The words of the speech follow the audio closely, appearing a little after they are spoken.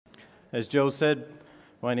As Joe said,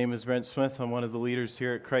 my name is Brent Smith. I'm one of the leaders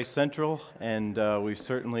here at Christ Central, and we're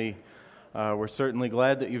certainly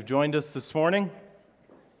glad that you've joined us this morning.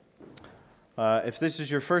 If this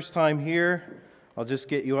is your first time here, I'll just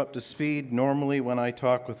get you up to speed. Normally, when I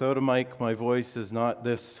talk without a mic, my voice is not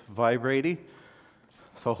this vibrating,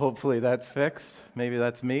 so hopefully that's fixed. Maybe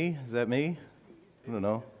that's me. Is that me? I don't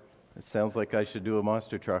know. It sounds like I should do a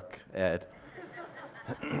monster truck ad.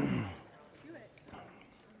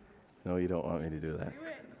 No, you don't want me to do that.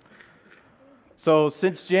 So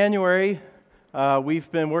since January,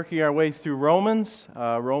 we've been working our way through Romans.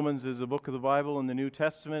 Romans is a book of the Bible in the New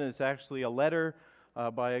Testament. It's actually a letter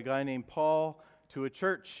by a guy named Paul to a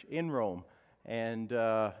church in Rome. And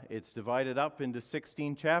it's divided up into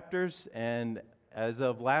 16 chapters. And as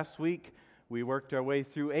of last week, we worked our way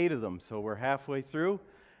through 8 of them. So we're halfway through.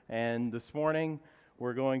 And this morning,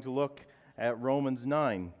 we're going to look at Romans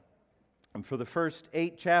 9. And for the first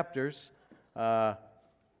 8 chapters,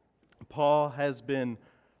 Paul has been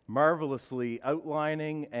marvelously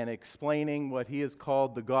outlining and explaining what he has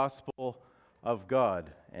called the gospel of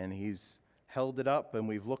God. And he's held it up, and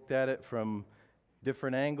we've looked at it from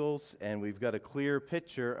different angles, and we've got a clear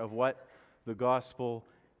picture of what the gospel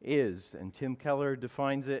is. And Tim Keller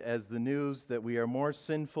defines it as the news that we are more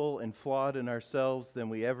sinful and flawed in ourselves than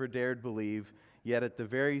we ever dared believe, yet at the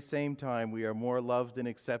very same time, we are more loved and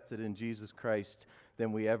accepted in Jesus Christ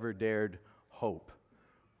than we ever dared hope.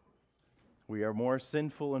 We are more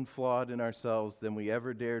sinful and flawed in ourselves than we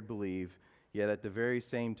ever dared believe, yet at the very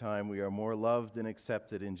same time, we are more loved and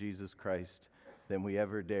accepted in Jesus Christ than we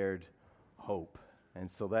ever dared hope. And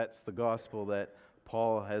so that's the gospel that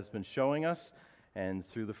Paul has been showing us. And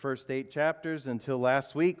through the first 8 chapters until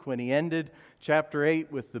last week, when he ended chapter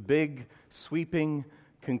 8 with the big sweeping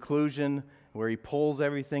conclusion where he pulls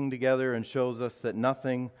everything together and shows us that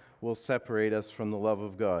nothing will separate us from the love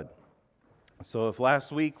of God. So if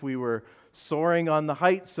last week we were soaring on the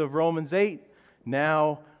heights of Romans 8,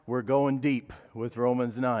 now we're going deep with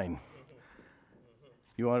Romans 9.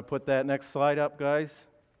 You want to put that next slide up, guys?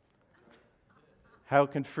 How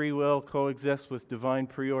can free will coexist with divine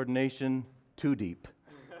preordination? Too deep.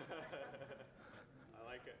 I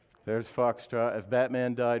like it. There's Foxtrot. If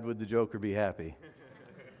Batman died, would the Joker be happy?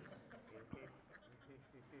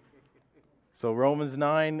 So Romans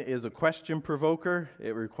 9 is a question provoker.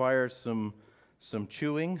 It requires some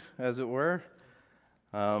chewing, as it were,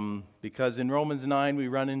 because in Romans 9 we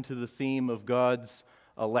run into the theme of God's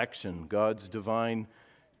election, God's divine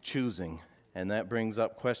choosing, and that brings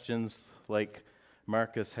up questions like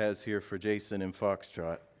Marcus has here for Jason and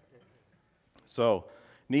Foxtrot. So,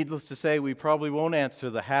 needless to say, we probably won't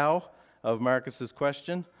answer the how of Marcus's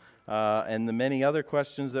question, and the many other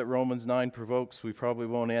questions that Romans 9 provokes, we probably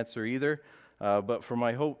won't answer either. But for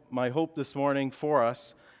my hope this morning for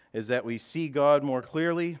us is that we see God more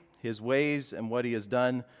clearly, His ways and what He has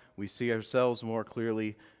done. We see ourselves more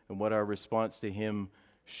clearly and what our response to Him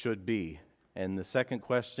should be. And the second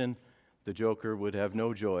question, the Joker would have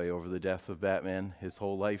no joy over the death of Batman. His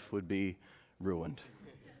whole life would be ruined.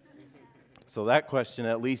 So that question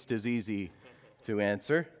at least is easy to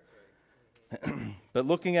answer. But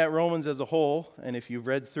looking at Romans as a whole, and if you've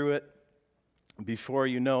read through it before,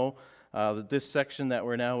 you know that this section that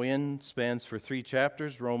we're now in spans for 3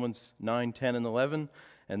 chapters, Romans 9, 10, and 11,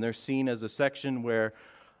 and they're seen as a section where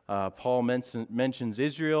Paul mentions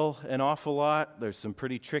Israel an awful lot. There's some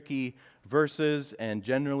pretty tricky verses, and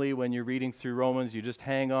generally when you're reading through Romans, you just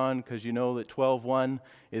hang on because you know that 12:1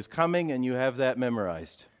 is coming and you have that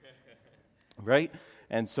memorized. Right?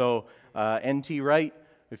 And so N.T. Wright,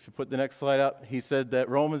 if you put the next slide up, he said that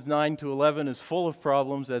Romans 9 to 11 is full of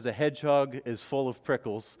problems as a hedgehog is full of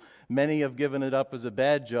prickles. Many have given it up as a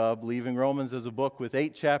bad job, leaving Romans as a book with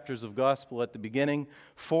 8 chapters of gospel at the beginning,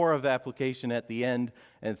 4 of application at the end,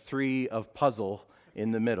 and 3 of puzzle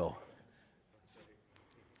in the middle.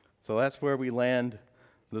 So that's where we land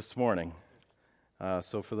this morning.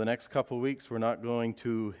 So for the next couple of weeks, we're not going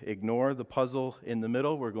to ignore the puzzle in the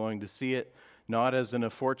middle. We're going to see it not as an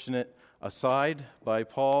unfortunate aside by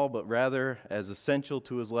Paul, but rather as essential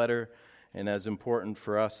to his letter and as important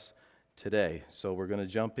for us today. So we're going to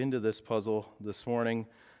jump into this puzzle this morning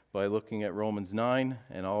by looking at Romans 9,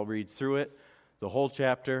 and I'll read through it, the whole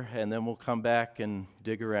chapter, and then we'll come back and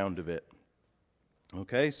dig around a bit.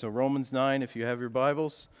 Okay, so Romans 9, if you have your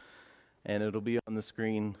Bibles, and it'll be on the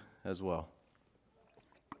screen as well.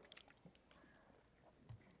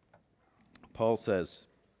 Paul says,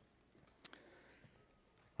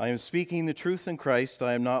 I am speaking the truth in Christ,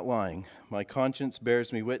 I am not lying. My conscience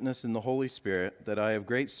bears me witness in the Holy Spirit that I have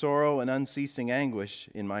great sorrow and unceasing anguish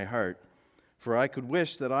in my heart. For I could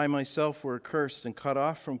wish that I myself were accursed and cut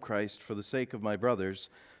off from Christ for the sake of my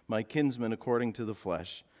brothers, my kinsmen according to the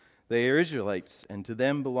flesh. They are Israelites, and to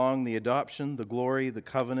them belong the adoption, the glory, the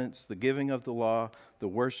covenants, the giving of the law, the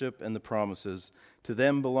worship, and the promises. To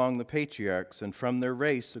them belong the patriarchs, and from their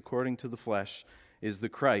race, according to the flesh, is the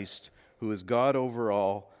Christ, who is God over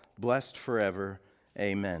all, blessed forever.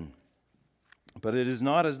 Amen. But it is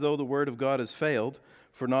not as though the word of God has failed,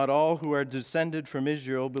 for not all who are descended from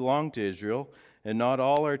Israel belong to Israel, and not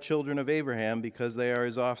all are children of Abraham because they are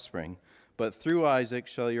his offspring. But through Isaac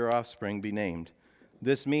shall your offspring be named.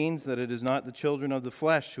 This means that it is not the children of the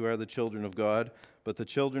flesh who are the children of God, but the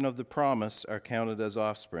children of the promise are counted as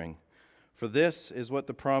offspring. For this is what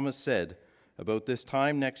the promise said, about this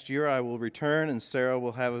time next year I will return, and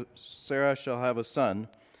Sarah shall have a son.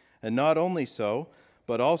 And not only so,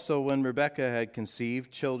 but also when Rebekah had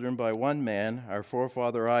conceived children by one man, our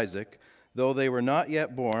forefather Isaac, though they were not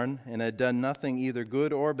yet born, and had done nothing either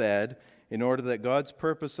good or bad, in order that God's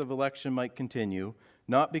purpose of election might continue,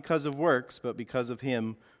 not because of works, but because of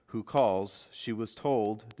him who calls, she was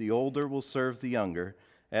told, the older will serve the younger,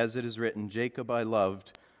 as it is written, Jacob I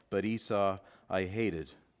loved, but Esau I hated.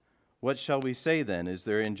 What shall we say then? Is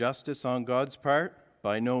there injustice on God's part?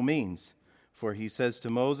 By no means. For he says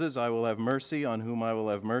to Moses, I will have mercy on whom I will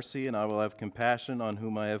have mercy, and I will have compassion on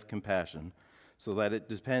whom I have compassion, so that it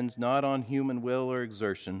depends not on human will or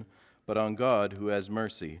exertion, but on God who has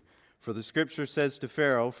mercy. For the Scripture says to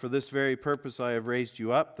Pharaoh, for this very purpose I have raised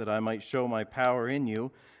you up, that I might show my power in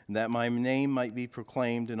you, and that my name might be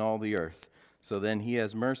proclaimed in all the earth. So then he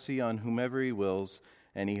has mercy on whomever he wills,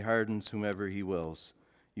 and he hardens whomever he wills.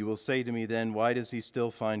 You will say to me then, why does he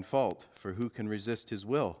still find fault? For who can resist his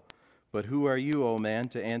will? But who are you, O man,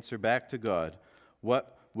 to answer back to God?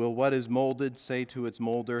 What is molded say to its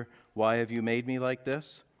molder, why have you made me like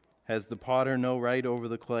this? Has the potter no right over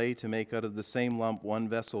the clay to make out of the same lump one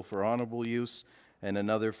vessel for honorable use and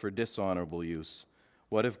another for dishonorable use?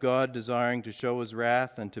 What if God, desiring to show his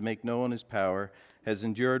wrath and to make known his power, has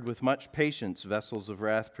endured with much patience vessels of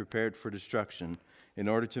wrath prepared for destruction, in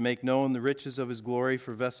order to make known the riches of his glory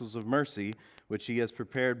for vessels of mercy, which he has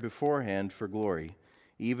prepared beforehand for glory?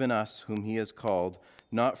 Even us whom he has called,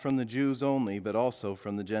 not from the Jews only, but also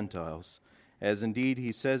from the Gentiles. As indeed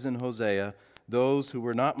he says in Hosea, those who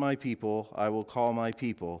were not my people I will call my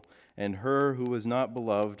people, and her who was not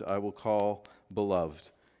beloved I will call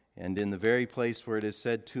beloved. And in the very place where it is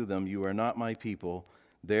said to them, you are not my people,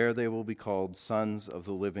 there they will be called sons of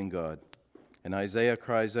the living God. And Isaiah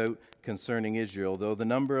cries out concerning Israel, though the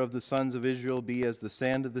number of the sons of Israel be as the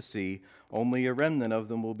sand of the sea, only a remnant of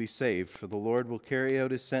them will be saved, for the Lord will carry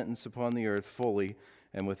out his sentence upon the earth fully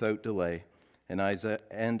and without delay. And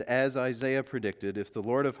as Isaiah predicted, if the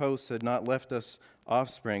Lord of hosts had not left us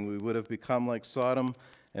offspring, we would have become like Sodom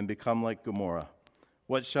and become like Gomorrah.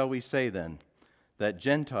 What shall we say then? That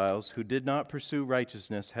Gentiles who did not pursue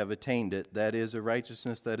righteousness have attained it, that is, a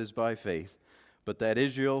righteousness that is by faith, but that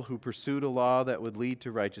Israel, who pursued a law that would lead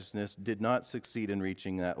to righteousness, did not succeed in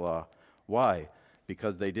reaching that law. Why?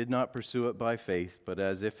 Because they did not pursue it by faith, but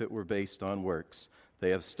as if it were based on works. They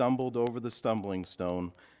have stumbled over the stumbling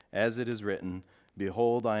stone, as it is written,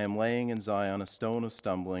 Behold, I am laying in Zion a stone of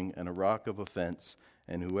stumbling and a rock of offense,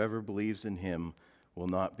 and whoever believes in him will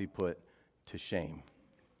not be put to shame.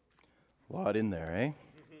 A lot in there, eh?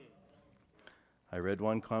 I read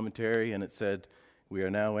one commentary and it said, we are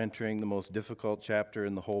now entering the most difficult chapter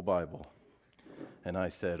in the whole Bible. And I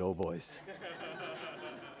said, oh boys.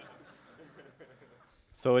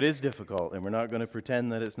 So it is difficult, and we're not going to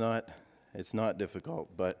pretend that it's not difficult.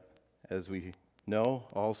 But as we know,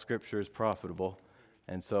 all Scripture is profitable.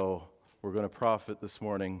 And so we're going to profit this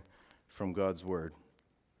morning from God's Word.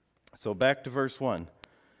 So back to verse 1.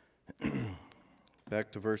 Back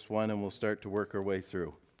to verse 1, and we'll start to work our way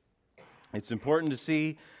through. It's important to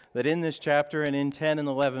see that in this chapter and in 10 and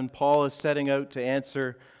 11, Paul is setting out to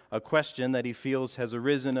answer a question that he feels has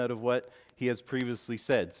arisen out of what he has previously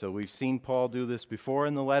said. So we've seen Paul do this before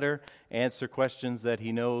in the letter, answer questions that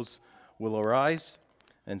he knows will arise.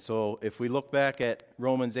 And so if we look back at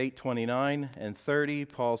Romans 8:29 and 30,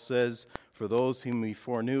 Paul says, for those whom he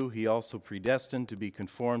foreknew, he also predestined to be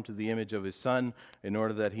conformed to the image of his Son, in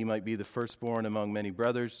order that he might be the firstborn among many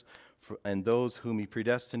brothers. And those whom he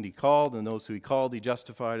predestined, he called, and those who he called, he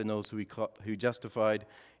justified, and those who justified,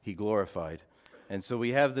 he glorified. And so we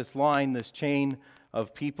have this line, this chain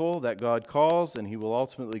of people that God calls, and he will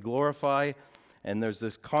ultimately glorify. And there's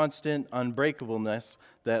this constant unbreakableness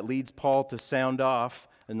that leads Paul to sound off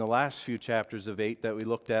in the last few chapters of 8 that we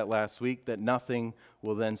looked at last week, that nothing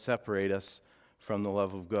will then separate us from the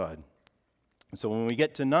love of God. So when we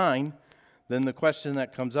get to 9, then the question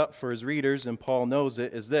that comes up for his readers, and Paul knows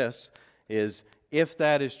it, is this, is if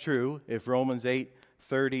that is true, if Romans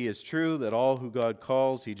 8:30 is true, that all who God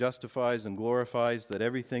calls, he justifies and glorifies, that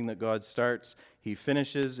everything that God starts, he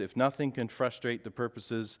finishes, if nothing can frustrate the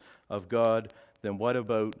purposes of God, then what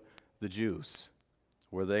about the Jews?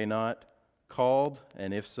 Were they not called?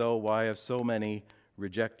 And if so, why have so many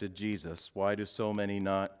rejected Jesus? Why do so many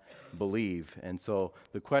not believe? And so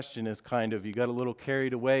the question is kind of, you got a little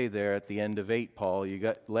carried away there at the end of 8, Paul. You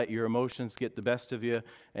got let your emotions get the best of you,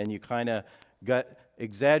 and you kind of got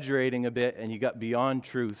exaggerating a bit, and you got beyond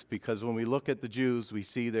truth, because when we look at the Jews, we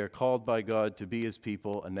see they're called by God to be his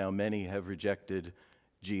people, and now many have rejected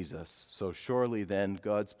Jesus. So surely then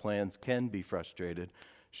God's plans can be frustrated.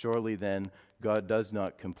 Surely then God does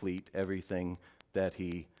not complete everything that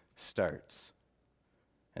he starts.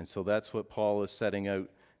 And so that's what Paul is setting out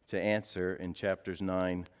to answer in chapters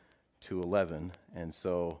 9 to 11. And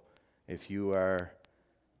so if you are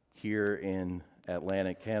here in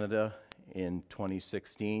Atlantic Canada in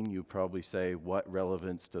 2016, you probably say, what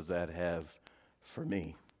relevance does that have for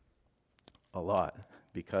me? A lot.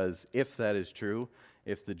 Because if that is true,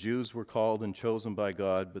 if the Jews were called and chosen by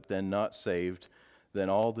God but then not saved, then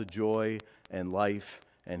all the joy and life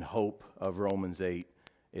and hope of Romans 8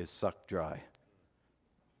 is sucked dry.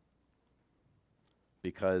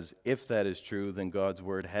 Because if that is true, then God's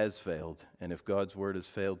word has failed. And if God's word has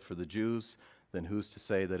failed for the Jews, then who's to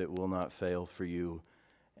say that it will not fail for you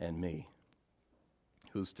and me?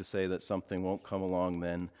 Who's to say that something won't come along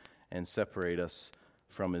then and separate us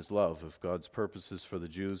from his love? If God's purposes for the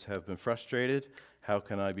Jews have been frustrated, how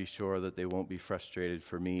can I be sure that they won't be frustrated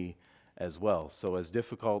for me as well? So as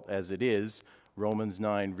difficult as it is, Romans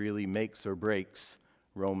 9 really makes or breaks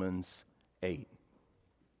Romans 8.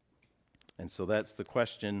 And so that's the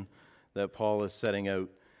question that Paul is setting out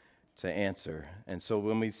to answer. And so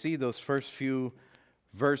when we see those first few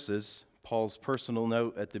verses, Paul's personal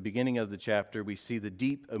note at the beginning of the chapter, we see the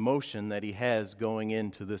deep emotion that he has going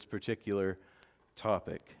into this particular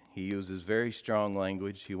topic. He uses very strong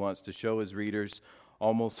language. He wants to show his readers,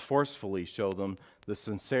 almost forcefully show them, the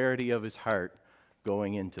sincerity of his heart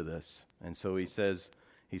going into this. And so he says,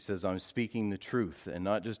 I'm speaking the truth, and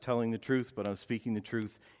not just telling the truth, but I'm speaking the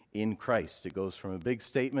truth in Christ. It goes from a big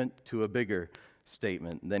statement to a bigger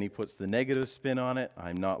statement. And then he puts the negative spin on it.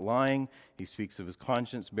 I'm not lying. He speaks of his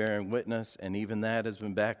conscience bearing witness, and even that has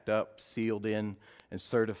been backed up, sealed in, and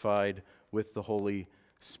certified with the Holy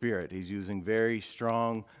Spirit. He's using very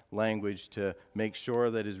strong language to make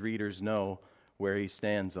sure that his readers know where he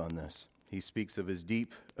stands on this. He speaks of his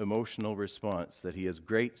deep emotional response, that he has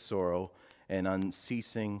great sorrow and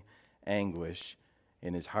unceasing anguish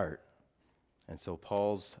in his heart. And so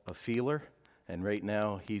Paul's a feeler, and right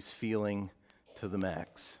now he's feeling to the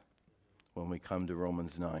max when we come to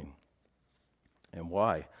Romans 9. And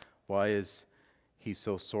why? Why is he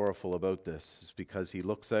so sorrowful about this? It's because he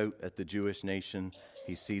looks out at the Jewish nation.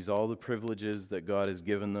 He sees all the privileges that God has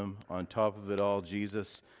given them. On top of it all,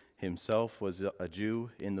 Jesus himself was a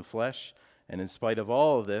Jew in the flesh. And in spite of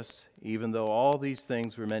all of this, even though all these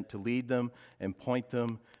things were meant to lead them and point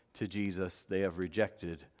them to Jesus, they have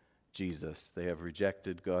rejected Jesus. They have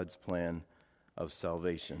rejected God's plan of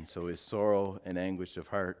salvation. So his sorrow and anguish of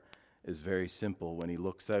heart is very simple. When he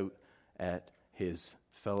looks out at his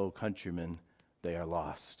fellow countrymen, they are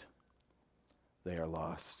lost. They are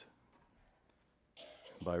lost.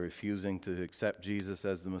 By refusing to accept Jesus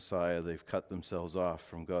as the Messiah, they've cut themselves off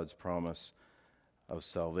from God's promise of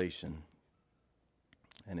salvation.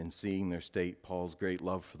 And in seeing their state, Paul's great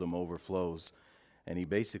love for them overflows. And he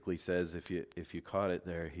basically says, if you caught it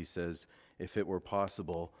there, he says, if it were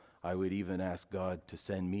possible, I would even ask God to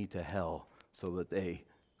send me to hell so that they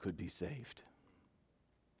could be saved.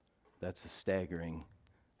 That's a staggering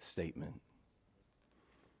statement.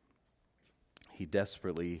 He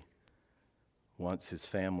desperately wants his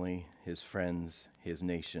family, his friends, his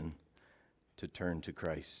nation to turn to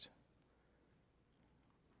Christ.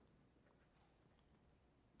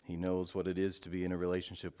 He knows what it is to be in a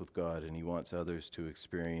relationship with God, and he wants others to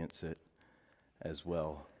experience it as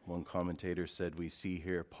well. One commentator said, we see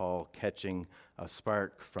here Paul catching a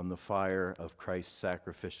spark from the fire of Christ's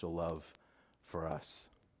sacrificial love for us.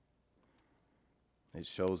 It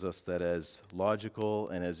shows us that as logical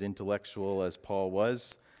and as intellectual as Paul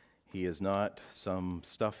was, he is not some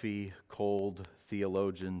stuffy, cold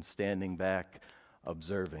theologian standing back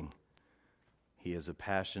observing. He is a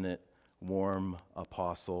passionate, warm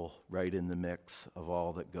apostle right in the mix of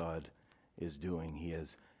all that God is doing. He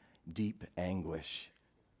has deep anguish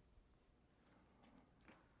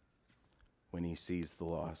when he sees the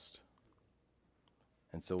lost.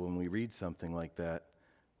 And so when we read something like that,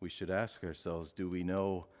 we should ask ourselves, do we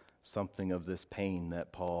know something of this pain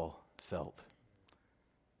that Paul felt?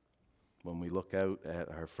 When we look out at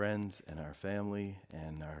our friends and our family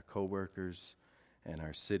and our co-workers and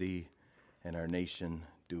our city and our nation,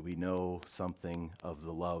 do we know something of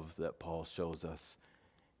the love that Paul shows us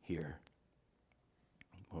here?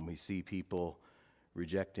 When we see people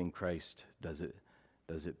rejecting Christ, does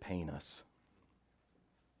it pain us?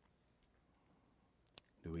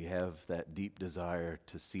 Do we have that deep desire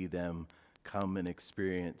to see them come and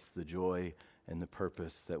experience the joy and the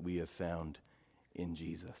purpose that we have found in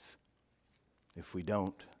Jesus? If we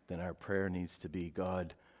don't, then our prayer needs to be,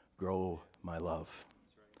 God, grow my love.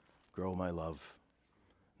 Grow my love.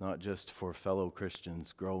 Not just for fellow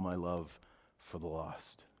Christians, grow my love for the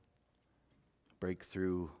lost. Break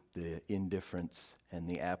through the indifference and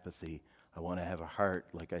the apathy. I want to have a heart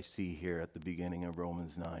like I see here at the beginning of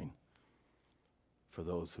Romans 9 for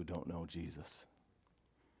those who don't know Jesus.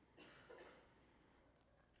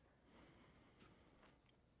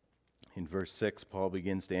 In verse 6, Paul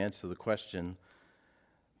begins to answer the question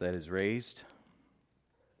that is raised,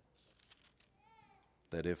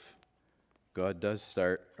 that if God does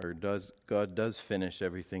start, or God does finish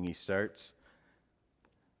everything he starts,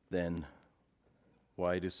 then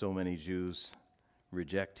why do so many Jews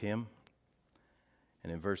reject him?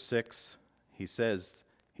 And in verse 6, he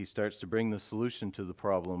starts to bring the solution to the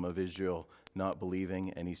problem of Israel not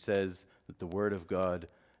believing, and he says that the word of God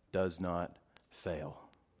does not fail.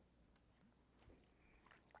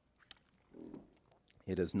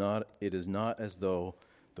 It is not as though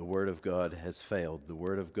the word of God has failed. The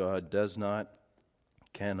word of God does not,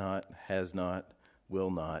 cannot, has not, will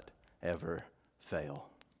not ever fail.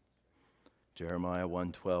 Jeremiah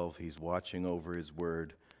 1:12, he's watching over his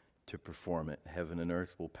word to perform it. Heaven and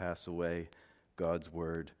earth will pass away, God's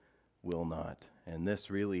word will not. And this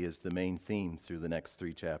really is the main theme through the next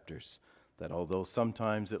 3 chapters, that although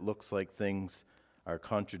sometimes it looks like things are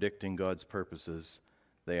contradicting God's purposes,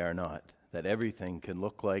 they are not. That everything can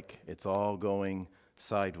look like it's all going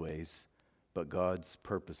sideways, but God's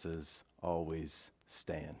purposes always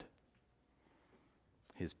stand.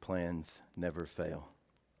 His plans never fail.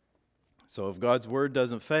 So if God's word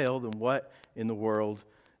doesn't fail, then what in the world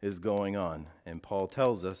is going on? And Paul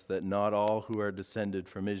tells us that not all who are descended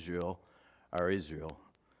from Israel are Israel.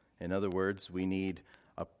 In other words, we need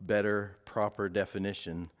a better, proper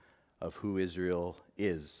definition of who Israel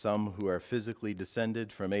is. Some who are physically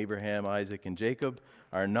descended from Abraham, Isaac, and Jacob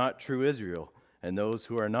are not true Israel, and those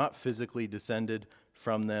who are not physically descended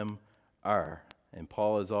from them are. And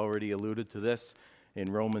Paul has already alluded to this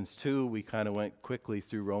in Romans 2. We kind of went quickly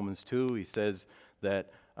through Romans 2. He says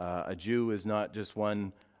that a Jew is not just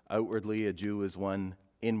one outwardly, a Jew is one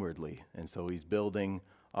inwardly. And so he's building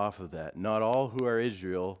off of that. Not all who are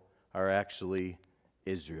Israel are actually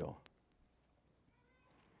Israel.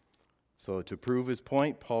 So to prove his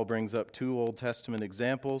point, Paul brings up 2 Old Testament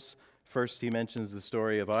examples. First, he mentions the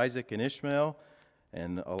story of Isaac and Ishmael,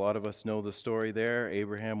 and a lot of us know the story there.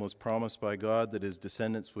 Abraham was promised by God that his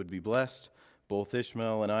descendants would be blessed. Both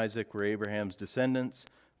Ishmael and Isaac were Abraham's descendants,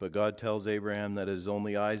 but God tells Abraham that it is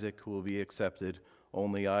only Isaac who will be accepted.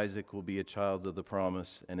 Only Isaac will be a child of the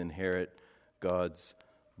promise and inherit God's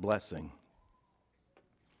blessing.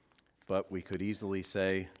 But we could easily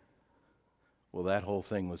say, well, that whole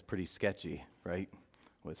thing was pretty sketchy, right?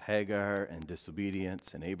 With Hagar and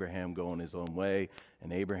disobedience and Abraham going his own way,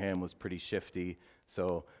 and Abraham was pretty shifty.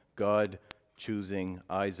 So God choosing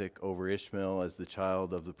Isaac over Ishmael as the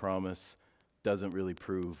child of the promise doesn't really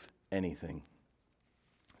prove anything.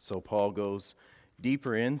 So Paul goes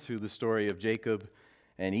deeper in through the story of Jacob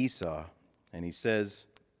and Esau, and he says,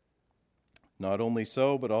 not only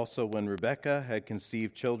so, but also when Rebekah had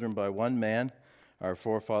conceived children by one man, our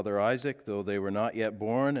forefather Isaac, though they were not yet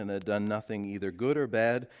born and had done nothing either good or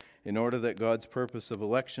bad, in order that God's purpose of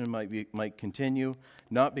election might continue,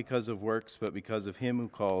 not because of works, but because of him who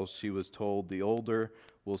calls, she was told, the older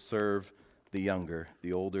will serve the younger,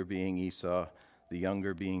 the older being Esau, the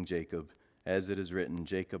younger being Jacob. As it is written,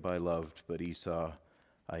 Jacob I loved, but Esau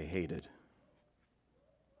I hated.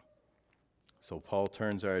 So Paul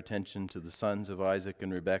turns our attention to the sons of Isaac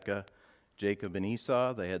and Rebekah, Jacob and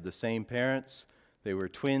Esau. They had the same parents. They were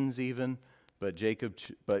twins even, but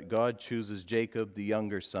God chooses Jacob, the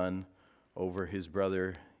younger son, over his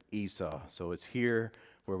brother Esau. So it's here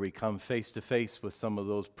where we come face to face with some of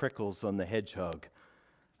those prickles on the hedgehog,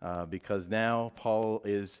 because now Paul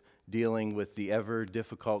is dealing with the ever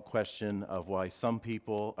difficult question of why some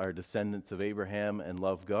people are descendants of Abraham and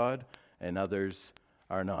love God and others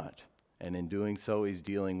are not. And in doing so, he's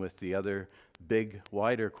dealing with the other big,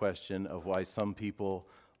 wider question of why some people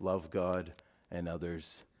love God and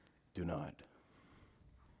others do not.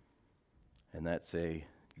 And that's a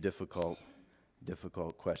difficult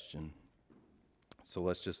question. So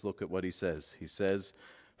let's just look at what he says. He says,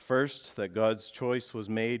 first, that God's choice was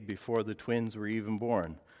made before the twins were even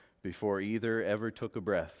born, before either ever took a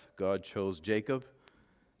breath. God chose Jacob.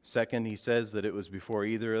 Second, he says that it was before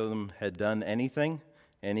either of them had done anything,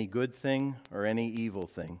 any good thing or any evil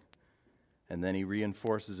thing. And then he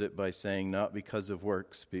reinforces it by saying, not because of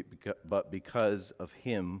works, but because of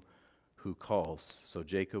him who calls. So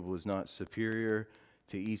Jacob was not superior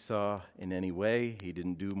to Esau in any way. He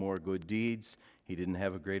didn't do more good deeds. He didn't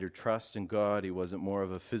have a greater trust in God. He wasn't more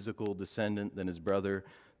of a physical descendant than his brother.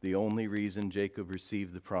 The only reason Jacob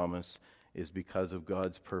received the promise is because of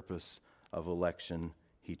God's purpose of election.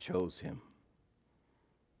 He chose him.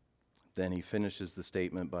 Then he finishes the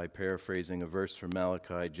statement by paraphrasing a verse from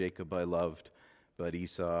Malachi, Jacob I loved, but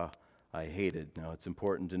Esau I hated. Now it's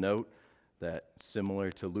important to note that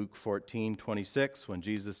similar to Luke 14:26, when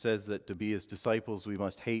Jesus says that to be his disciples we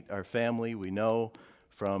must hate our family, we know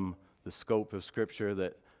from the scope of Scripture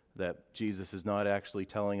that Jesus is not actually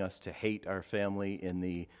telling us to hate our family in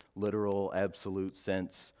the literal, absolute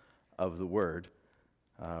sense of the word.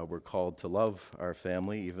 We're called to love our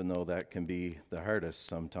family, even though that can be the hardest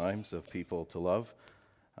sometimes of people to love.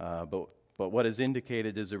 But what is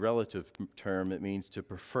indicated is a relative term. It means to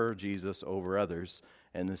prefer Jesus over others.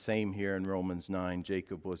 And the same here in Romans 9,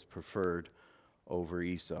 Jacob was preferred over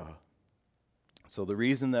Esau. So the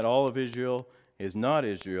reason that all of Israel is not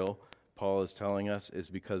Israel, Paul is telling us, is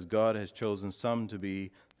because God has chosen some to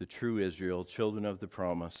be the true Israel, children of the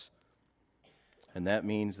promise. And that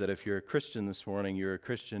means that if you're a Christian this morning, you're a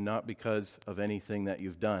Christian not because of anything that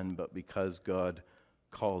you've done, but because God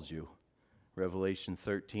called you. Revelation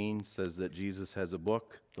 13 says that Jesus has a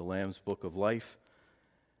book, the Lamb's Book of Life,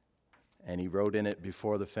 and he wrote in it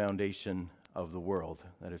before the foundation of the world.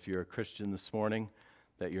 That if you're a Christian this morning,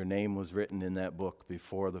 that your name was written in that book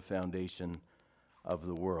before the foundation of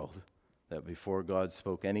the world. That before God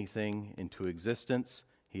spoke anything into existence,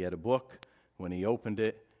 he had a book. When he opened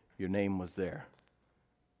it, your name was there.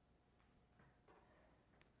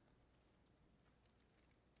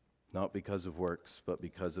 Not because of works, but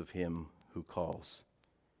because of him who calls.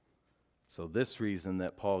 So this reason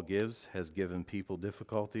that Paul gives has given people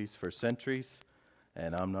difficulties for centuries,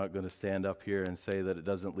 and I'm not going to stand up here and say that it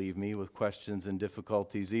doesn't leave me with questions and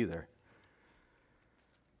difficulties either.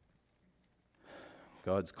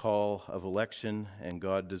 God's call of election and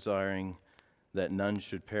God desiring that none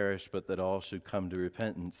should perish but that all should come to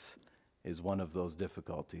repentance is one of those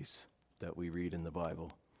difficulties that we read in the Bible.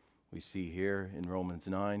 We see here in Romans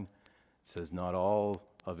 9, it says, not all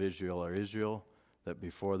of Israel are Israel, that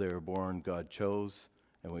before they were born God chose.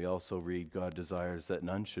 And we also read, God desires that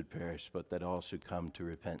none should perish, but that all should come to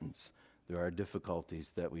repentance. There are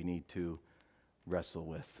difficulties that we need to wrestle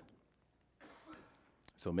with.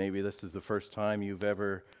 So maybe this is the first time you've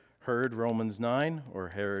ever heard Romans 9 or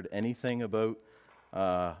heard anything about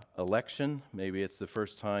election. Maybe it's the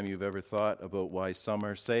first time you've ever thought about why some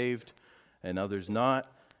are saved and others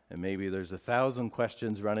not. And maybe there's 1,000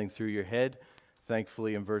 questions running through your head.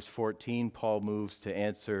 Thankfully, in verse 14, Paul moves to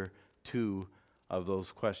answer 2 of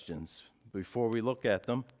those questions. Before we look at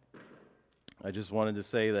them, I just wanted to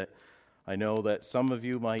say that I know that some of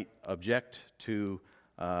you might object to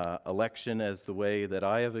election as the way that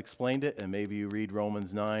I have explained it, and maybe you read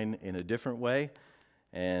Romans 9 in a different way.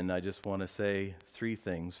 And I just want to say 3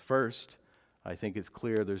 things. First, I think it's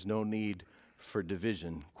clear there's no need for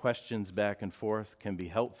division. Questions back and forth can be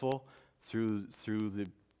helpful through the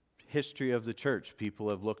history of the church. People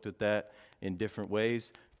have looked at that in different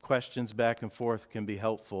ways. Questions back and forth can be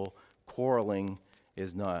helpful. Quarreling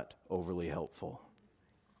is not overly helpful.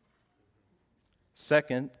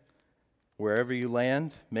 Second, wherever you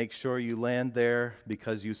land, make sure you land there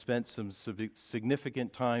because you spent some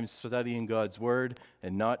significant time studying God's Word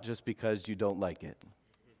and not just because you don't like it.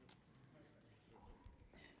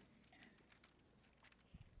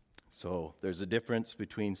 So there's a difference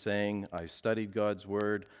between saying, I've studied God's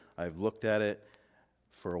Word, I've looked at it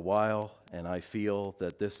for a while, and I feel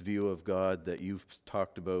that this view of God that you've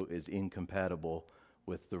talked about is incompatible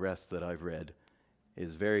with the rest that I've read,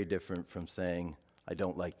 is very different from saying, I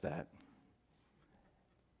don't like that.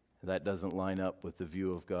 That doesn't line up with the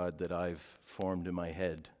view of God that I've formed in my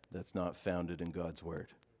head that's not founded in God's Word.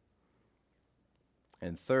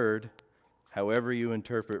 And third, however you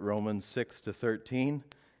interpret Romans 6 to 13,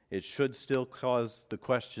 it should still cause the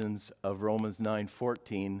questions of Romans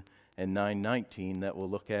 9:14 and 9:19 that we'll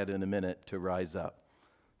look at in a minute to rise up.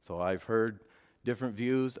 So I've heard different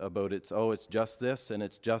views about it's just this and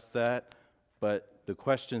it's just that. but the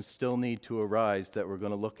questions still need to arise that we're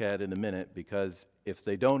going to look at in a minute, because if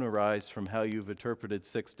they don't arise from how you've interpreted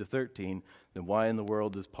 6 to 13, then why in the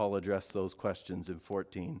world does Paul address those questions in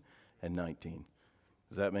 14 and 19?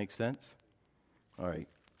 Does that make sense? All right.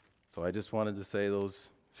 So I just wanted to say those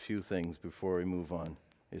few things before we move on.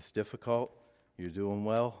 It's difficult. You're doing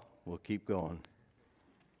well. We'll keep going.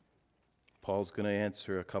 Paul's going to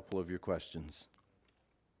answer a couple of your questions.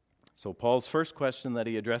 So Paul's first question that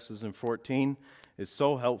he addresses in 14 is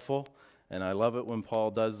so helpful, and I love it when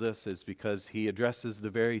Paul does this, is because he addresses the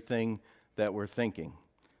very thing that we're thinking.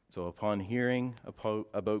 So upon hearing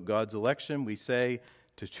about God's election, we say,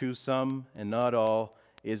 to choose some and not all,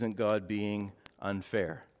 isn't God being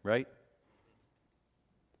unfair, right?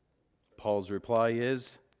 Paul's reply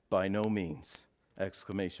is, by no means,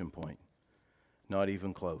 exclamation point. Not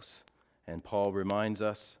even close. And Paul reminds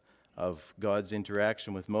us of God's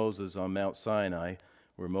interaction with Moses on Mount Sinai,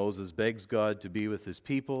 where Moses begs God to be with his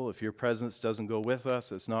people. If your presence doesn't go with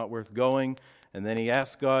us, it's not worth going. And then he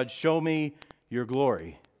asks God, show me your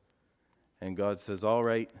glory. And God says, all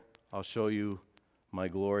right, I'll show you my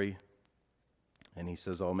glory. And he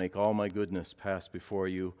says, I'll make all my goodness pass before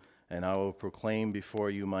you, and I will proclaim before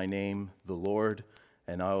you my name, the Lord,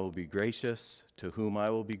 and I will be gracious to whom I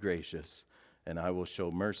will be gracious, and I will show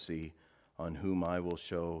mercy on whom I will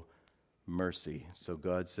show mercy. So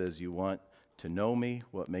God says, you want to know me,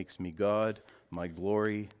 what makes me God, my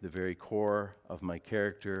glory, the very core of my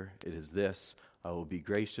character, it is this: I will be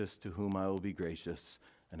gracious to whom I will be gracious,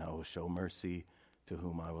 and I will show mercy to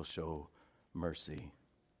whom I will show mercy.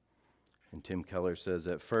 And Tim Keller says,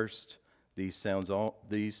 at first, these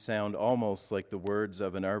sound almost like the words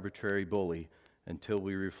of an arbitrary bully until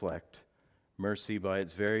we reflect. Mercy, by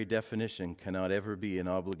its very definition, cannot ever be an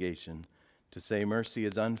obligation. To say mercy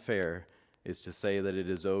is unfair is to say that it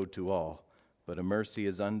is owed to all, but a mercy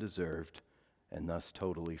is undeserved and thus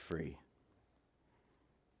totally free.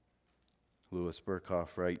 Louis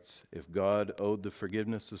Berkhoff writes, if God owed the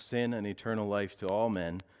forgiveness of sin and eternal life to all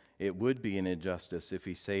men, it would be an injustice if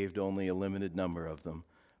he saved only a limited number of them.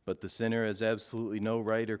 But the sinner has absolutely no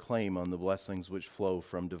right or claim on the blessings which flow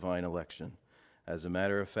from divine election. As a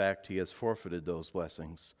matter of fact, he has forfeited those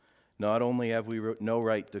blessings. Not only have we no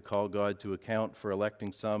right to call God to account for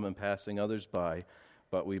electing some and passing others by,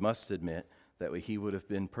 but we must admit that he would have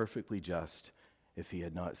been perfectly just if he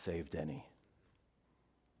had not saved any.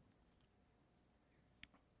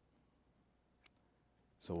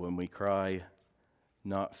 So when we cry,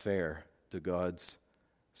 not fair, to God's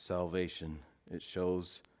salvation, it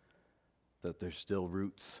shows that there's still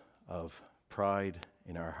roots of pride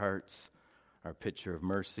in our hearts. Our picture of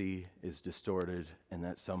mercy is distorted, and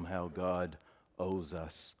that somehow God owes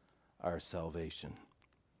us our salvation.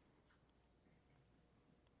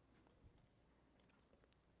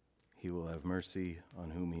 He will have mercy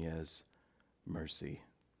on whom he has mercy.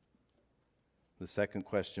 The second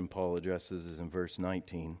question Paul addresses is in verse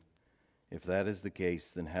 19. If that is the case,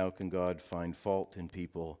 then how can God find fault in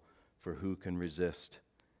people, for who can resist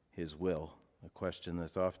his will? A question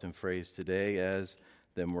that's often phrased today as,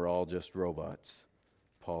 then we're all just robots.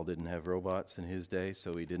 Paul didn't have robots in his day,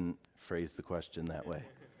 so he didn't phrase the question that way.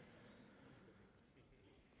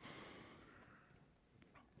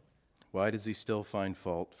 Why does he still find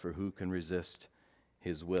fault, for who can resist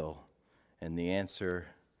his will? And the answer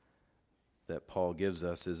that Paul gives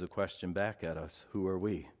us is a question back at us. Who are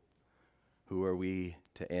we? Who are we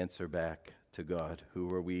to answer back to God?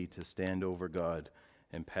 Who are we to stand over God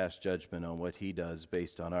and pass judgment on what he does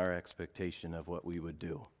based on our expectation of what we would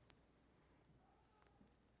do?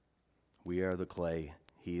 We are the clay,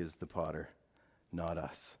 he is the potter, not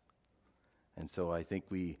us. And so I think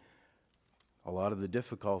a lot of the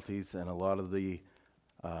difficulties and a lot of the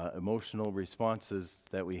emotional responses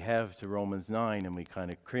that we have to Romans 9, and we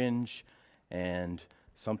kind of cringe, and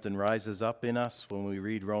something rises up in us when we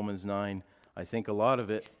read Romans 9. I think a lot of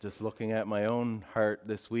it, just looking at my own heart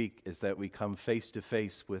this week, is that we come face to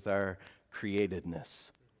face with our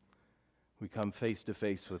createdness. We come face to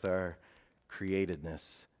face with our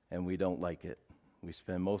createdness, and we don't like it. We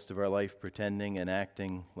spend most of our life pretending and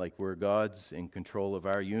acting like we're gods in control of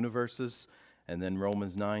our universes, and then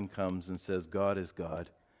Romans 9 comes and says, God is God,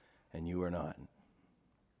 and you are not.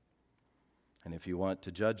 And if you want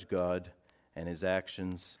to judge God and his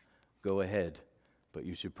actions, go ahead. But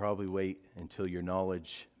you should probably wait until your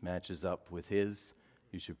knowledge matches up with his.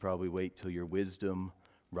 You should probably wait till your wisdom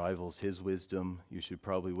rivals his wisdom. You should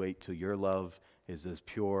probably wait till your love is as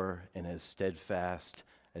pure and as steadfast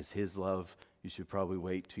as his love. You should probably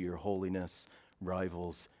wait till your holiness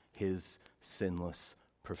rivals his sinless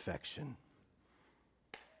perfection.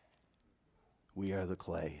 We are the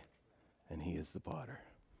clay, and he is the potter.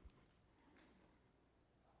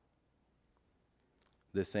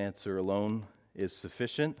 This answer alone is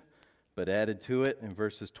sufficient, but added to it in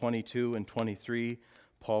verses 22 and 23,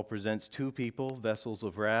 Paul presents two people, vessels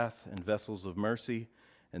of wrath and vessels of mercy.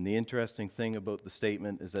 And the interesting thing about the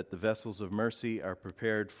statement is that the vessels of mercy are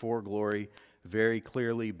prepared for glory very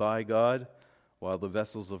clearly by God, while the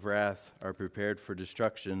vessels of wrath are prepared for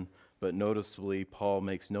destruction. But noticeably, Paul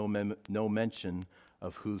makes no mention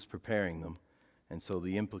of who's preparing them. And so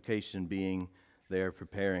the implication being they are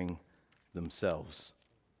preparing themselves.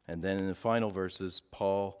 And then in the final verses,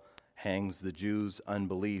 Paul hangs the Jews'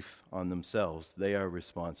 unbelief on themselves. They are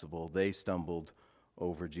responsible. They stumbled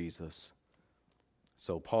over Jesus.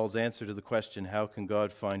 So Paul's answer to the question, how can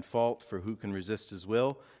God find fault for who can resist his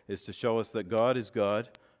will, is to show us that God is God,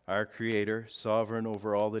 our Creator, sovereign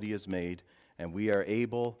over all that he has made, and we are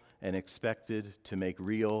able and expected to make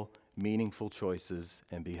real, meaningful choices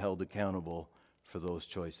and be held accountable for those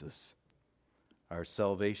choices. Our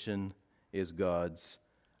salvation is God's.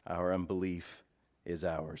 Our unbelief is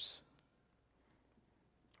ours.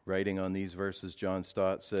 Writing on these verses, John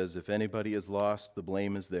Stott says, if anybody is lost, the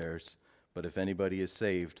blame is theirs. But if anybody is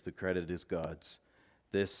saved, the credit is God's.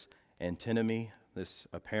 This antinomy, this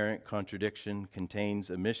apparent contradiction, contains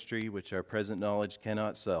a mystery which our present knowledge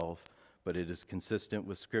cannot solve, but it is consistent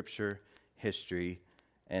with Scripture, history,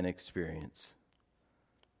 and experience.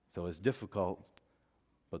 So it's difficult,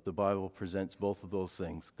 but the Bible presents both of those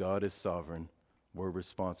things. God is sovereign. We're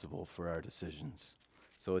responsible for our decisions.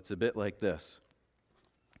 So it's a bit like this.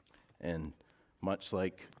 And much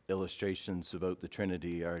like illustrations about the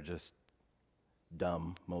Trinity are just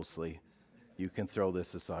dumb, mostly. You can throw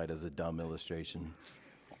this aside as a dumb illustration.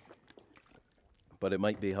 But it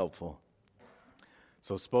might be helpful.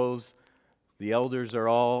 So suppose the elders are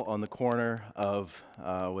all on the corner of,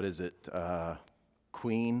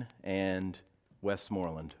 Queen and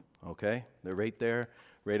Westmoreland, okay? They're right there,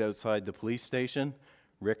 right outside the police station.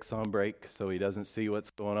 Rick's on break, so he doesn't see what's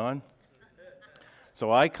going on.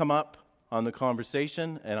 So I come up on the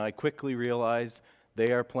conversation, and I quickly realize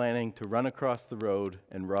they are planning to run across the road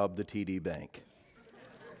and rob the TD Bank.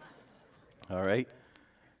 All right?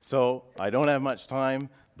 So I don't have much time.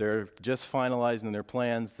 They're just finalizing their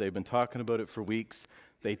plans. They've been talking about it for weeks.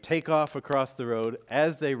 They take off across the road.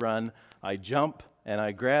 As they run, I jump and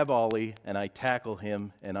I grab Ollie and I tackle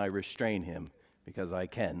him and I restrain him because I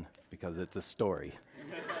can, because it's a story.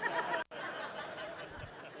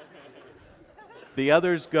 The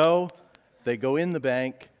others go. They go in the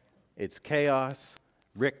bank. It's chaos.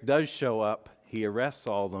 Rick does show up. He arrests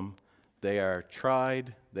all of them. They are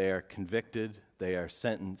tried, they are convicted, they are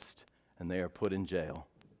sentenced, and they are put in jail.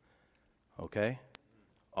 Okay?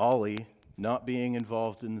 Ollie, not being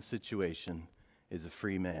involved in the situation, is a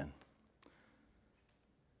free man.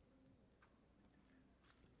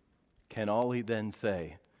 Can Ollie then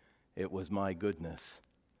say, it was my goodness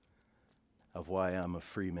of why I'm a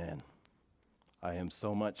free man? I am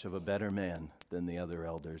so much of a better man than the other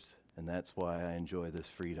elders, and that's why I enjoy this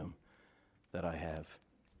freedom that I have.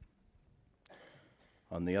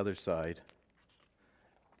 On the other side,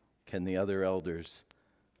 can the other elders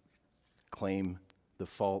claim the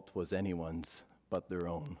fault was anyone's but their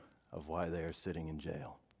own of why they are sitting in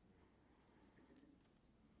jail?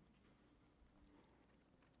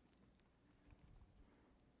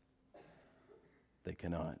 They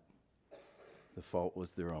cannot. The fault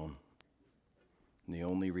was their own. And the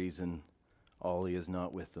only reason Ollie is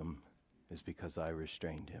not with them is because I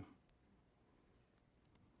restrained him.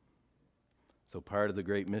 So part of the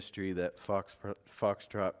great mystery that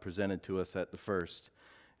Foxtrot presented to us at the first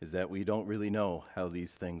is that we don't really know how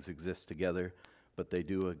these things exist together, but they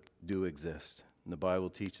do exist. And the Bible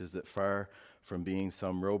teaches that far from being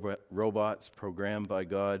some robots programmed by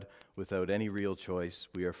God without any real choice,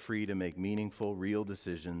 we are free to make meaningful, real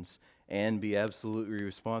decisions and be absolutely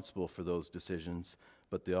responsible for those decisions.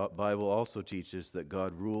 But the Bible also teaches that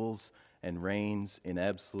God rules and reigns in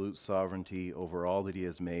absolute sovereignty over all that he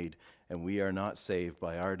has made, and we are not saved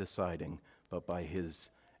by our deciding, but by his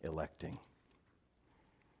electing.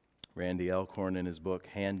 Randy Alcorn, in his book,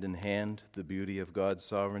 Hand in Hand, The Beauty of God's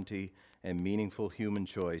Sovereignty and Meaningful Human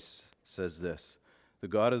Choice, says this: the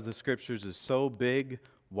God of the Scriptures is so big,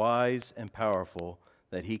 wise, and powerful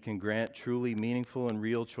that he can grant truly meaningful and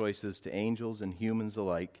real choices to angels and humans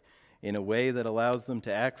alike in a way that allows them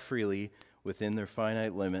to act freely within their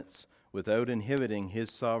finite limits without inhibiting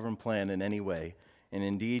his sovereign plan in any way, and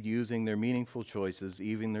indeed using their meaningful choices,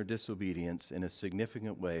 even their disobedience, in a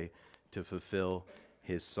significant way to fulfill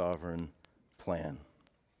his sovereign plan.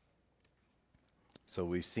 So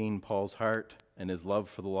we've seen Paul's heart and his love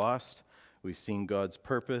for the lost. We've seen God's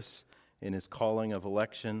purpose in his calling of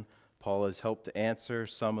election. Paul has helped to answer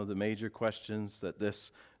some of the major questions that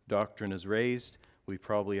this doctrine has raised. We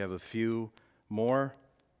probably have a few more,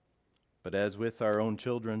 but as with our own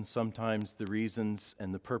children, sometimes the reasons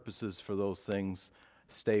and the purposes for those things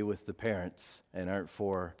stay with the parents and aren't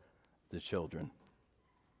for the children.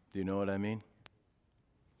 Do you know what I mean?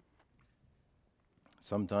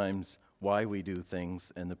 Sometimes why we do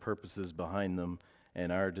things and the purposes behind them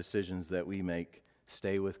and our decisions that we make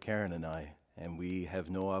stay with Karen and I, and we have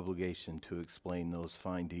no obligation to explain those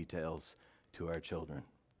fine details to our children.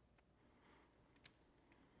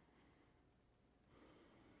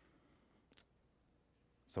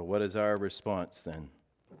 So what is our response then?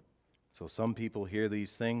 So some people hear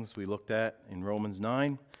these things we looked at in Romans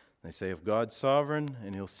 9. They say, if God's sovereign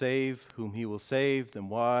and he'll save whom he will save, then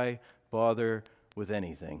why bother with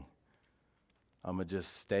anything? I'm going to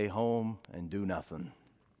just stay home and do nothing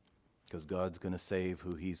because God's going to save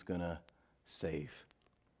who he's going to save.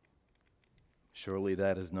 Surely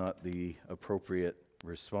that is not the appropriate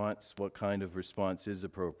response. What kind of response is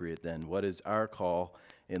appropriate then? What is our call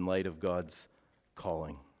in light of God's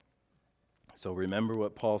calling? So remember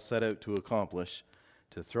what Paul set out to accomplish,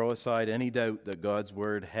 to throw aside any doubt that God's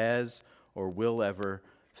word has or will ever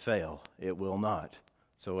fail. It will not.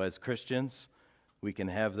 So as Christians, we can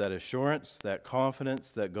have that assurance, that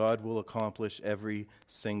confidence that God will accomplish every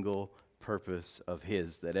single purpose of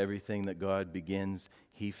his, that everything that God begins,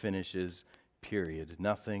 he finishes, period.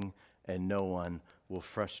 Nothing and no one will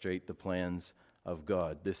frustrate the plans of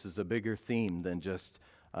God. This is a bigger theme than just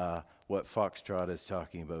what Foxtrot is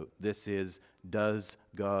talking about. This is, does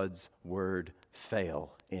God's word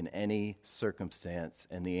fail in any circumstance?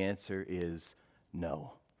 And the answer is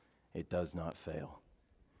no, it does not fail.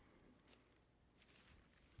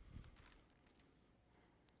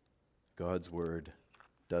 God's word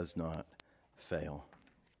does not fail.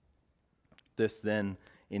 This then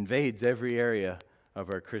invades every area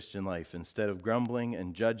of our Christian life. Instead of grumbling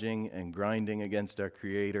and judging and grinding against our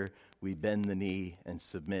Creator, we bend the knee and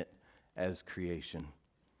submit as creation.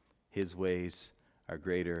 His ways are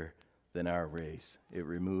greater than our ways. It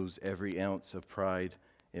removes every ounce of pride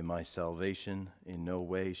in my salvation. In no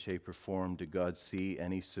way, shape, or form did God see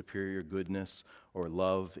any superior goodness or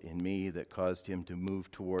love in me that caused him to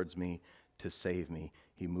move towards me to save me.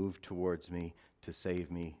 He moved towards me to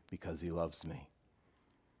save me because he loves me.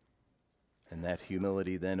 And that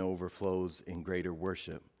humility then overflows in greater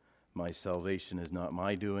worship. My salvation is not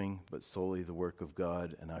my doing, but solely the work of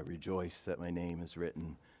God, and I rejoice that my name is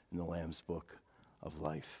written in the Lamb's book of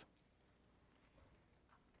life.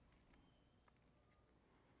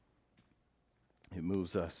 It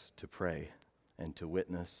moves us to pray and to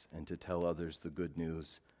witness and to tell others the good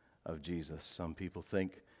news of Jesus. Some people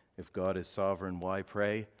think if God is sovereign, why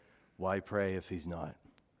pray? Why pray if he's not?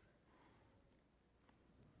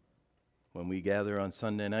 When we gather on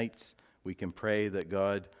Sunday nights, we can pray that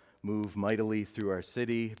God move mightily through our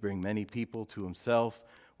city, bring many people to himself.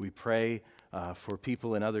 We pray for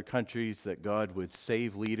people in other countries that God would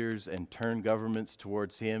save leaders and turn governments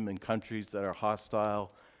towards him in countries that are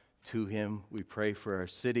hostile to him. We pray for our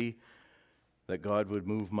city, that God would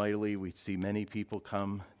move mightily. We see many people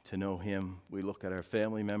come to know him. We look at our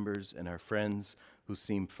family members and our friends who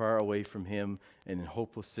seem far away from him and in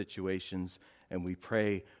hopeless situations, and we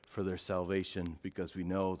pray for their salvation because we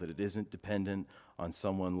know that it isn't dependent on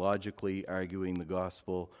someone logically arguing the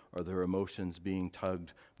gospel or their emotions being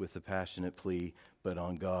tugged with a passionate plea, but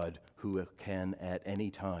on God who can at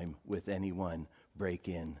any time with anyone break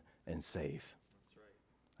in and save. That's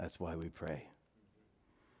right. That's why we pray.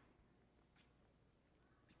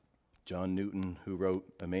 John Newton, who wrote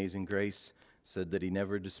Amazing Grace, said that he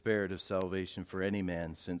never despaired of salvation for any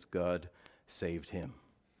man since God saved him.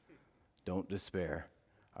 Don't despair.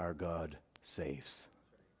 Our God saves.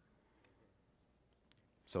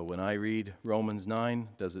 So when I read Romans 9,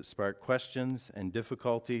 does it spark questions and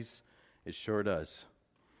difficulties? It sure does.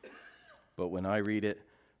 But when I read it,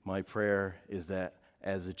 my prayer is that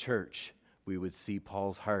as a church, we would see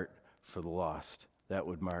Paul's heart for the lost. That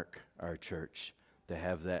would mark our church, to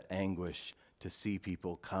have that anguish, to see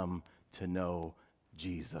people come to know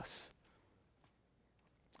Jesus.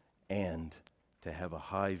 And to have a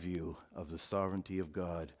high view of the sovereignty of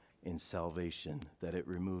God in salvation, that it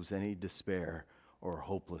removes any despair or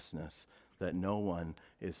hopelessness, that no one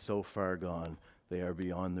is so far gone they are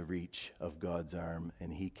beyond the reach of God's arm,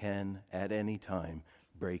 and he can at any time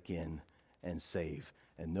break in and save.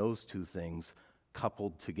 And those two things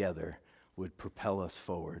coupled together would propel us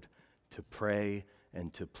forward to pray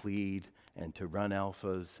and to plead and to run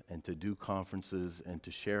alphas and to do conferences and to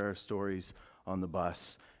share our stories on the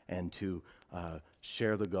bus and to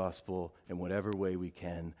share the gospel in whatever way we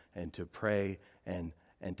can, and to pray and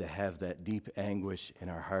to have that deep anguish in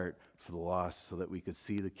our heart for the lost, so that we could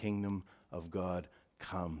see the kingdom of God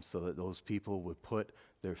come, so that those people would put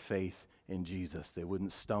their faith in Jesus. They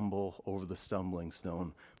wouldn't stumble over the stumbling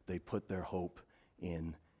stone. They put their hope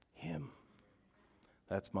in him.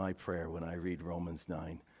 That's my prayer when I read Romans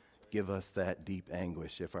 9. Give us that deep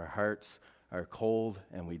anguish. If our hearts are cold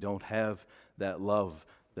and we don't have that love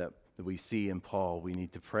that we see in Paul, we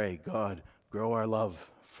need to pray, God, grow our love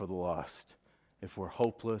for the lost. If we're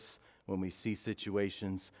hopeless when we see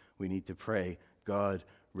situations, we need to pray, God,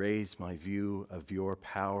 raise my view of your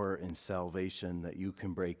power and salvation, that you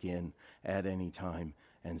can break in at any time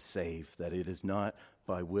and save, that it is not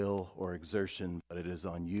by will or exertion, but it is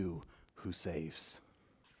on you who saves.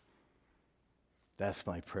 That's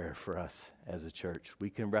my prayer for us as a church.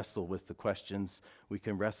 We can wrestle with the questions. We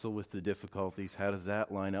can wrestle with the difficulties. How does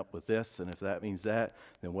that line up with this? And if that means that,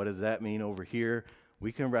 then what does that mean over here?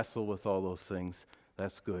 We can wrestle with all those things.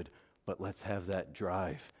 That's good. But let's have that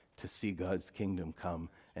drive to see God's kingdom come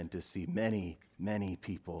and to see many, many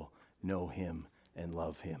people know him and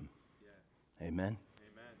love him. Yes. Amen?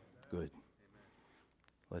 Amen. Good.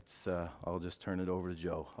 Amen. I'll just turn it over to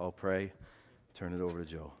Joe. I'll pray, turn it over to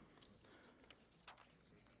Joe.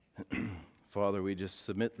 Father, we just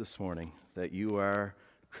submit this morning that you are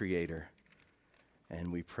creator,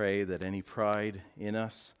 and we pray that any pride in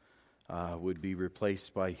us would be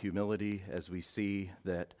replaced by humility as we see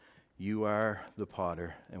that you are the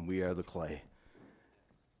potter and we are the clay.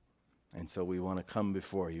 And so we want to come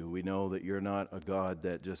before you. We know that you're not a God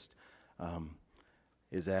that just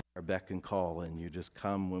is at our beck and call, and you just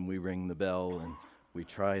come when we ring the bell, and we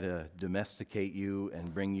try to domesticate you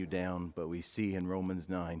and bring you down. But we see in Romans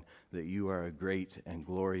 9 that you are a great and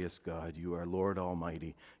glorious God. You are Lord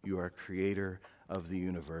Almighty. You are creator of the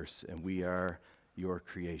universe, and we are your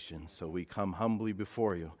creation. So we come humbly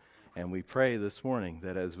before you, and we pray this morning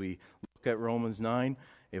that as we look at Romans 9,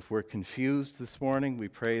 if we're confused this morning, we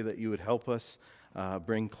pray that you would help us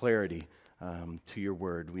bring clarity to your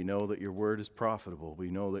word. We know that your word is profitable. We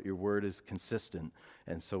know that your word is consistent.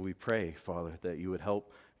 And so we pray, Father, that you would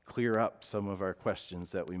help clear up some of our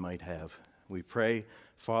questions that we might have. We pray,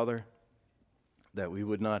 Father, that we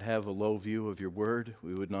would not have a low view of your word.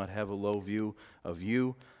 We would not have a low view of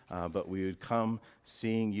you, but we would come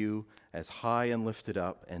seeing you as high and lifted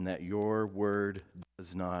up, and that your word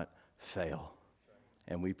does not fail.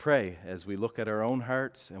 And we pray, as we look at our own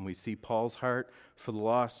hearts and we see Paul's heart for the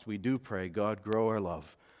lost, we do pray, God, grow our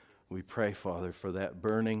love. We pray, Father, for that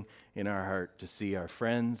burning in our heart to see our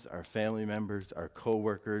friends, our family members, our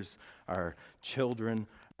co-workers, our children,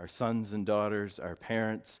 our sons and daughters, our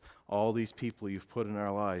parents, all these people you've put in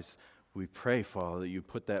our lives. We pray, Father, that you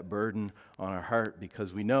put that burden on our heart,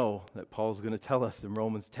 because we know that Paul's going to tell us in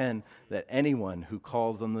Romans 10 that anyone who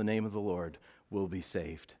calls on the name of the Lord will be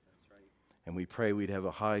saved. And we pray we'd have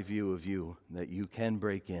a high view of you, that you can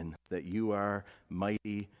break in, that you are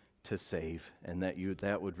mighty to save, and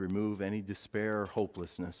that would remove any despair or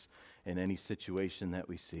hopelessness in any situation that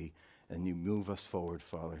we see. And you move us forward,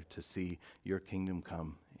 Father, to see your kingdom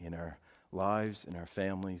come in our lives, in our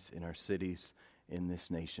families, in our cities, in this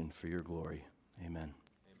nation, for your glory. Amen.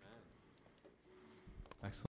 Excellent.